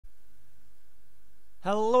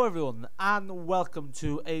Hello everyone and welcome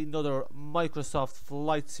to another Microsoft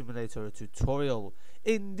Flight Simulator tutorial.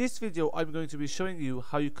 In this video I'm going to be showing you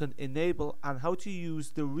how you can enable and how to use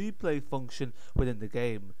the replay function within the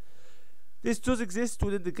game. This does exist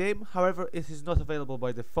within the game, however it is not available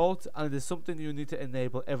by default and it is something you need to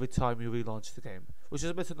enable every time you relaunch the game, which is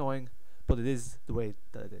a bit annoying, but it is the way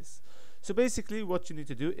that it is. So basically what you need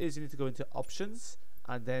to do is you need to go into options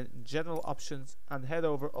and then general options and head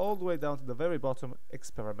over all the way down to the very bottom,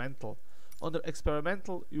 experimental. Under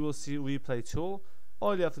experimental you will see replay tool.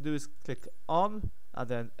 All you have to do is click on and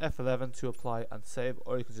then F11 to apply and save,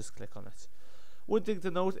 or you can just click on it. One thing to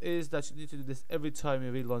note is that you need to do this every time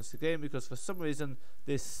you relaunch the game, because for some reason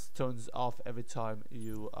this turns off every time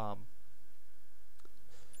you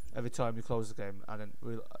close the game and then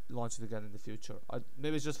we'll launch it again in the future.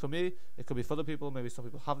 Maybe it's just for me, it could be for other people, maybe some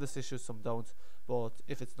people have this issue, some don't, but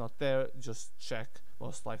if it's not there, just check.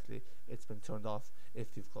 Most likely it's been turned off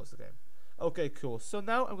if you've closed the game. Okay, cool. So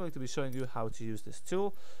now I'm going to be showing you how to use this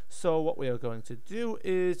tool. So what we are going to do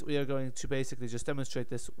is we are going to basically just demonstrate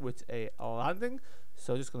this with a landing.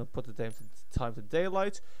 So just going to put the time to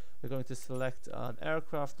daylight. We're going to select an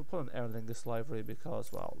aircraft. We'll put an Aer Lingus livery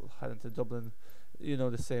because, well, we'll head into Dublin. You know,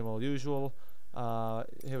 the same old usual.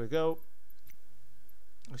 Here we go.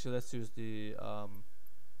 Actually, let's use the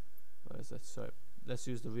where is it? Sorry, let's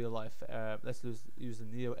use the real life. Let's use the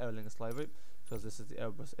Neo Aer Lingus livery because this is the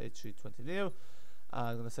Airbus A320neo.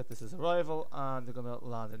 I'm going to set this as arrival, and they're going to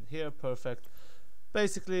land in here. Perfect.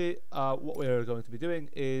 Basically, what we are going to be doing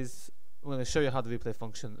is we're going to show you how the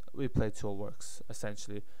replay tool works,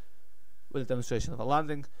 essentially, with a demonstration of a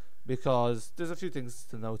landing. Because there's a few things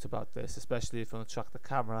to note about this, especially if you want to track the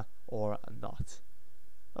camera or not.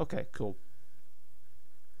 Okay, cool.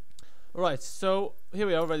 Alright, so here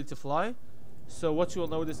we are, ready to fly. So what you will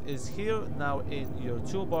notice is here now in your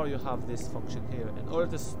toolbar you have this function here. In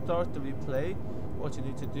order to start the replay, what you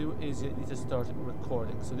need to do is you need to start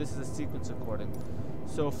recording. So this is a sequence recording.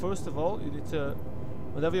 So first of all, you need to,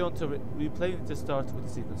 whenever you want to replay, you need to start with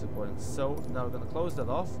the sequence recording. So now we're going to close that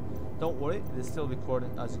off. Don't worry, it is still recording,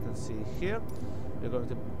 as you can see here. We're going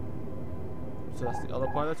to, so that's the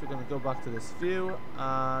autopilot. We're going to go back to this view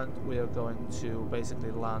and we are going to basically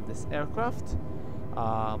land this aircraft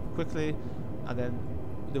quickly, and then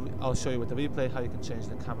I'll show you with the replay how you can change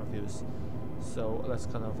the camera views. So let's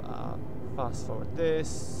kind of fast forward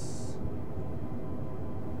this.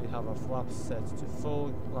 We have our flaps set to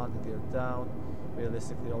full, landing gear down.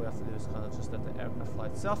 Realistically, all we have to do is kind of just let the aircraft fly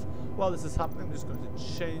itself. While this is happening, I'm just going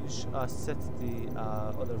to change, set the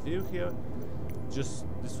other view here. This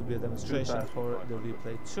will be a demonstration for the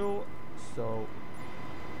replay tool. So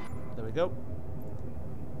there we go.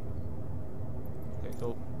 Okay,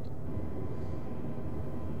 cool.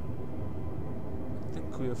 I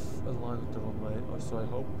think we have aligned with the runway, or so I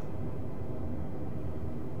hope.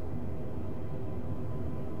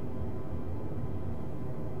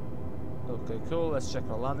 Okay, cool. Let's check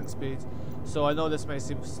our landing speed. So I know this may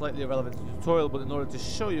seem slightly irrelevant to the tutorial, but in order to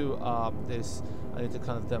show you this, I need to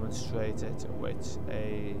kind of demonstrate it with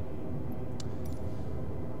a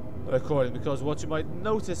recording, because what you might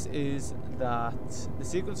notice is that the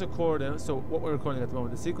sequence recording, so what we're recording at the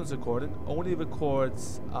moment, the sequence recording only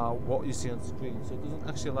records what you see on screen, so it doesn't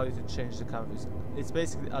actually allow you to change the camera views. It's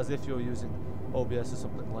basically as if you're using OBS or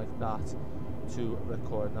something like that to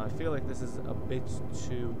record. Now I feel like this is a bit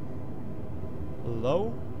too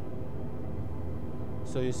low.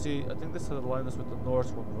 So you see, I think this will align us with the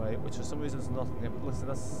north one, right? Which for some reason is not in it. But listen,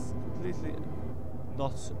 that's completely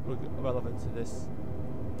not relevant to this.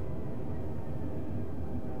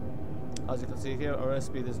 As you can see here, our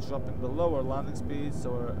airspeed is dropping below our landing speed, so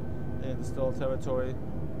we're in the stall territory.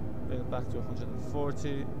 Bring it back to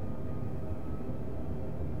 140.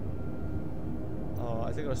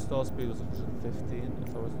 I think our stall speed was 115,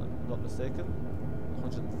 if I was not mistaken.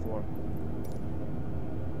 104.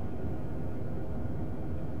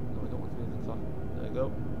 There you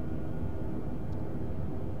go.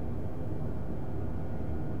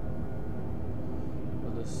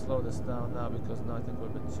 We'll just slow this down now because now I think we're a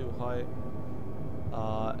bit too high.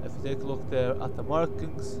 If you take a look there at the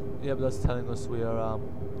markings, yeah, but that's telling us we are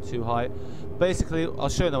too high. Basically, I'll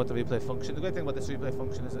show you now what the replay function. The great thing about this replay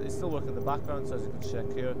function is it's still working in the background, so as you can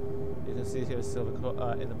check here, you can see it here it's still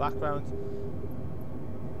in the background.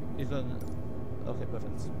 You can, okay,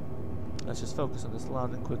 perfect. Let's just focus on this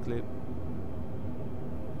landing quickly.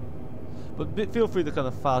 But feel free to kind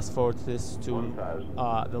of fast forward this to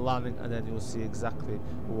the landing, and then you'll see exactly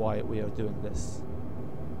why we are doing this.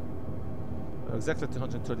 We're exactly at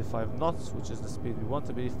 235 knots, which is the speed we want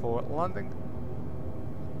to be for landing.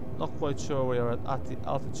 Not quite sure we are at the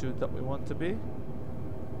altitude that we want to be.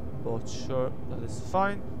 but sure, that is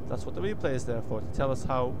fine. That's what the replay is there for, to tell us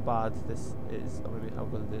how bad this is, or maybe how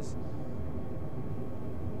good it is.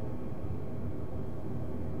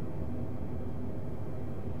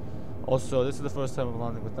 Also, this is the first time I'm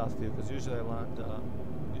landing with that view, because usually I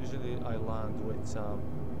land with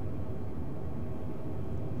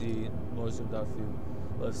the more zoomed out view.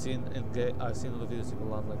 But I've seen other videos people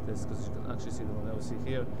land like this, because you can actually see the runway. Obviously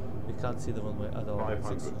here, we can't see the runway at all.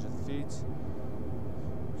 600 feet.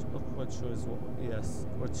 Which I'm not quite sure is what. Yes,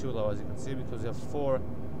 we're too low, as you can see, because we have 4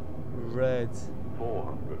 red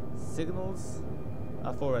 400 signals,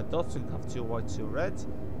 4 red dots. So we can have 2 white, 2 red.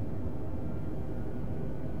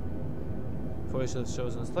 Probably should have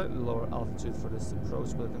chosen a slightly lower altitude for this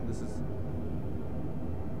approach, but I think this is.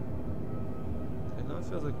 Okay, now it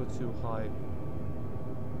feels like we're too high.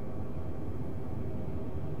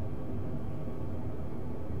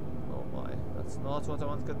 Oh my, that's not what I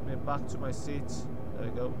want to get me back to my seat. There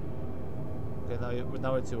we go. Okay,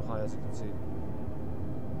 now we're too high, as you can see.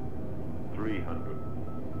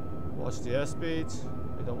 300. Watch the airspeed.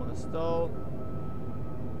 We don't want to stall.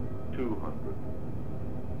 200.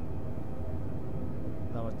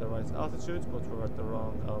 Now at the right altitude, but we're at the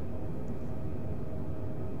wrong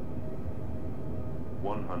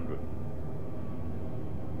 100.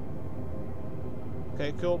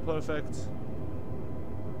 Okay, cool, perfect.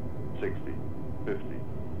 60, 50,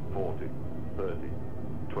 40, 30,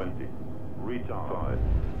 20. Retard.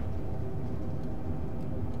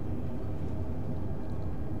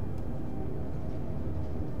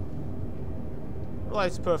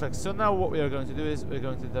 Right, perfect. So now what we are going to do is we're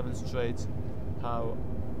going to demonstrate how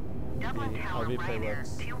Dublin Tower, replay Ryanair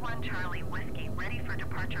works. 21 Charlie Whiskey, ready for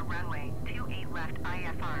departure runway 28 left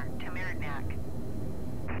IFR to Meridnac.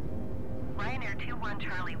 Ryanair 21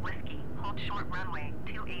 Charlie Whiskey, hold short runway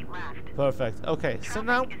 28 left. Perfect. Okay, so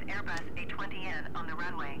now Traffic is Airbus A20N on the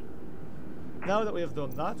runway. now that we have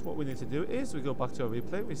done that, what we need to do is we go back to our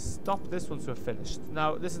replay, we stop this once we're finished.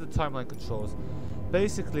 Now, this is the timeline controls.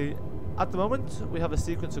 Basically, at the moment, we have a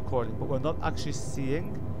sequence recording, but we're not actually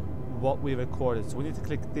seeing what we recorded. So we need to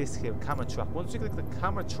click this here, camera track. Once we click the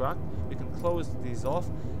camera track, we can close these off,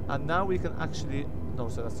 and now we can actually, no,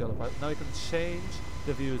 so that's the other part. Now we can change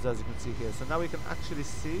the views, as you can see here. So now we can actually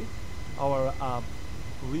see our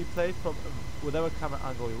replay from whatever camera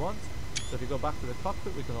angle we want. So if you go back to the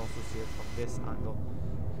cockpit, we can also see it from this angle.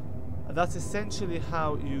 And that's essentially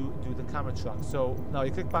how you do the camera track. So now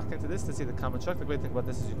you click back into this to see the camera track. The great thing about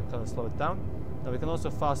this is you can kind of slow it down. Now we can also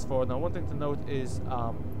fast forward. Now one thing to note is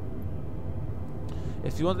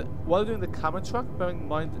if you want, while doing the camera track, bear in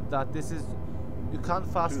mind that this is, you can't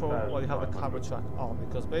fast forward while you have the camera track on,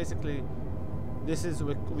 because basically this is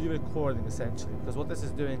re-recording essentially, because what this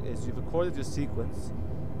is doing is you've recorded your sequence,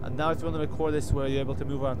 and now if you want to record this where you're able to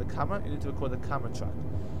move around the camera, you need to record the camera track.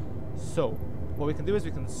 So what we can do is we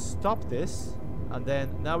can stop this, and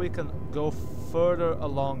then now we can go further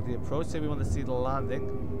along the approach. Say we want to see the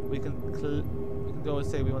landing, we can go and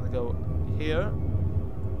say we want to go here.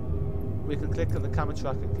 We can click on the camera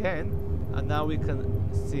track again, and now we can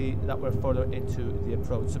see that we're further into the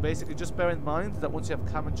approach. So basically, just bear in mind that once you have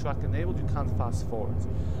camera track enabled, you can't fast forward.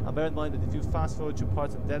 And bear in mind that if you fast forward your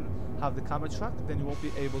parts and then have the camera track, then you won't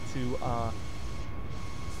be able to,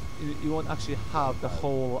 you won't actually have the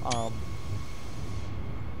whole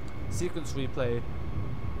sequence replay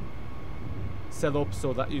set up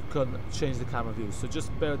so that you can change the camera view. So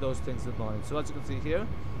just bear those things in mind. So as you can see here,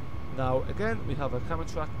 now again we have a camera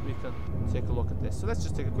track, we can take a look at this. So let's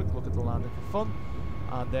just take a quick look at the landing for fun,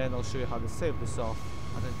 and then I'll show you how to save this off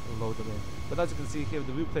and then load them in. But as you can see here,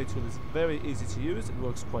 the replay tool is very easy to use, it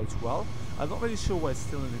works quite well. I'm not really sure why it's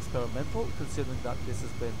still in experimental, considering that this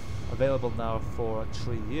has been available now for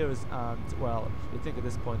 3 years, and well, you think at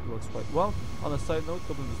this point it works quite well. On a side note,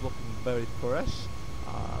 Dublin is looking very fresh.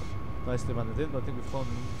 Nicely landed in, but I think we've flown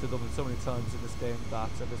to Dublin so many times in this game that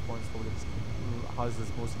at this point it's probably houses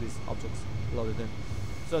most of these objects loaded in.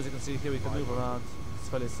 So as you can see here, we can move around, it's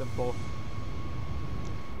fairly simple.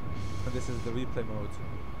 And this is the replay mode.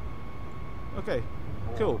 Okay,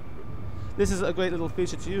 cool. This is a great little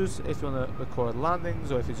feature to use if you want to record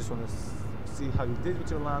landings, or if you just want to see how you did with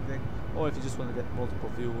your landing, or if you just want to get multiple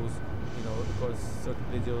views, you know, record certain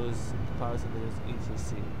videos, comparison videos,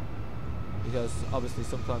 etc. Because obviously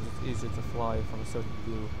sometimes it's easier to fly from a certain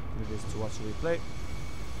view than it is to watch a replay.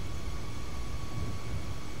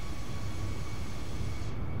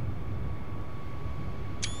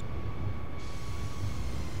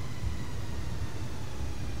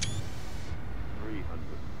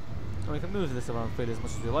 And we can move this around freely as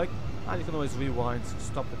much as you like, and you can always rewind,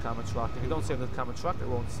 stop the camera track. If you don't save the camera track, it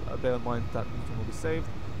won't, bear in mind that nothing will be saved.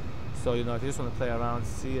 So you know, if you just want to play around,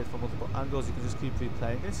 see it from multiple angles, you can just keep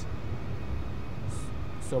replaying it.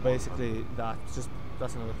 So basically, that's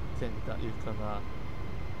another thing that you can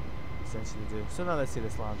essentially do. So now let's see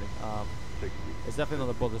this landing. 60. It's definitely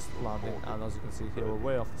not a Buddhist landing, and as you can see here, we're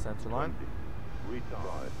way off the center line. 20.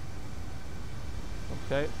 Retard.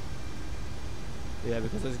 Okay. Yeah,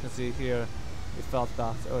 because as you can see here, we felt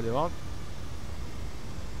that earlier on.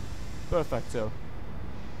 Perfecto.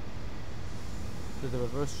 Did the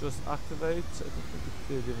reverse just activate? I don't think it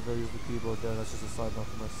did, even though I used the keyboard there. That's just a side note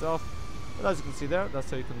for myself. But as you can see there,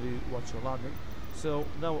 that's how you can re-watch your landing. So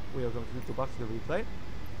now we are going to go back to the replay.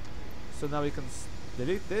 So now we can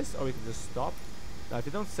delete this, or we can just stop. Now if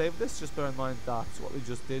you don't save this, just bear in mind that what we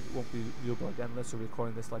just did won't be viewable again unless you're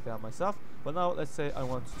recording this like I am myself. But now let's say I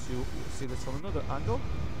want to see this from another angle.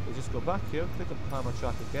 We just go back here, click on camera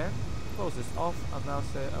track again, close this off, and now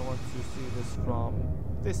say I want to see this from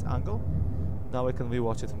this angle. Now we can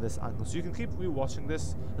rewatch it from this angle. So you can keep rewatching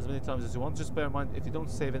this as many times as you want. Just bear in mind, if you don't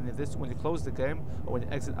save any of this, when you close the game or when you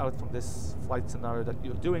exit out from this flight scenario that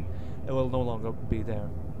you're doing, it will no longer be there.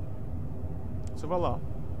 So voila.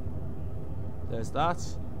 There's that.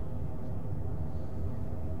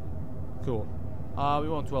 Cool. We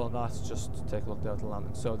won't dwell on that, just take a look there at the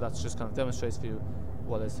landing. So that's just kind of demonstrates for you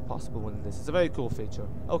what is possible when this. It's a very cool feature.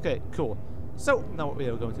 Okay, cool. So now what we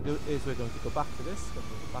are going to do is we're going to go back to this. We're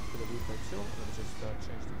going to go back to the replay tool. I'm going to just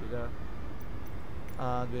change the view there.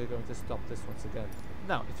 And we're going to stop this once again.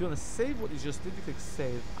 Now, if you want to save what you just did, you click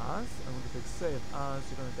Save As. And when you click Save As,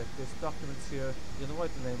 you're going to get this documents here. You're going to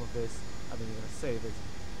write the name of this, and then you're going to save it.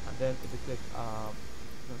 And then if you click,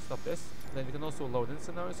 you're going to stop this. And then you can also load in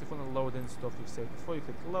scenarios. If you want to load in stuff you've saved before, you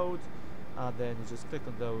click Load. And then you just click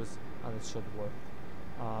on those, and it should work.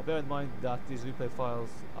 Bear in mind that these replay files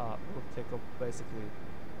will take up basically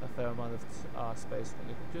a fair amount of space on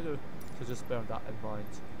your computer, so just bear that in mind.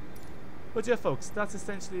 But yeah folks, that's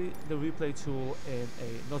essentially the replay tool in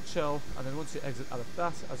a nutshell. And then once you exit out of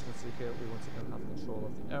that, as you can see here, we once again have control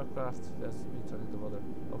of the aircraft. Let's return the rudder.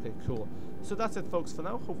 Okay, cool. So that's it folks for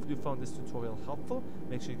now. Hopefully you found this tutorial helpful.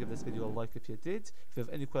 Make sure you give this video a like if you did. If you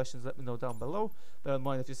have any questions, let me know down below. Bear in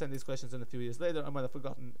mind, if you send these questions in a few years later, I might have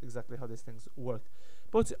forgotten exactly how these things work.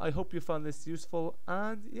 But I hope you found this useful,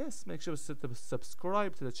 and yes, make sure to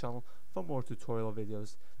subscribe to the channel for more tutorial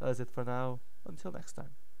videos. That is it for now. Until next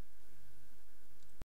time.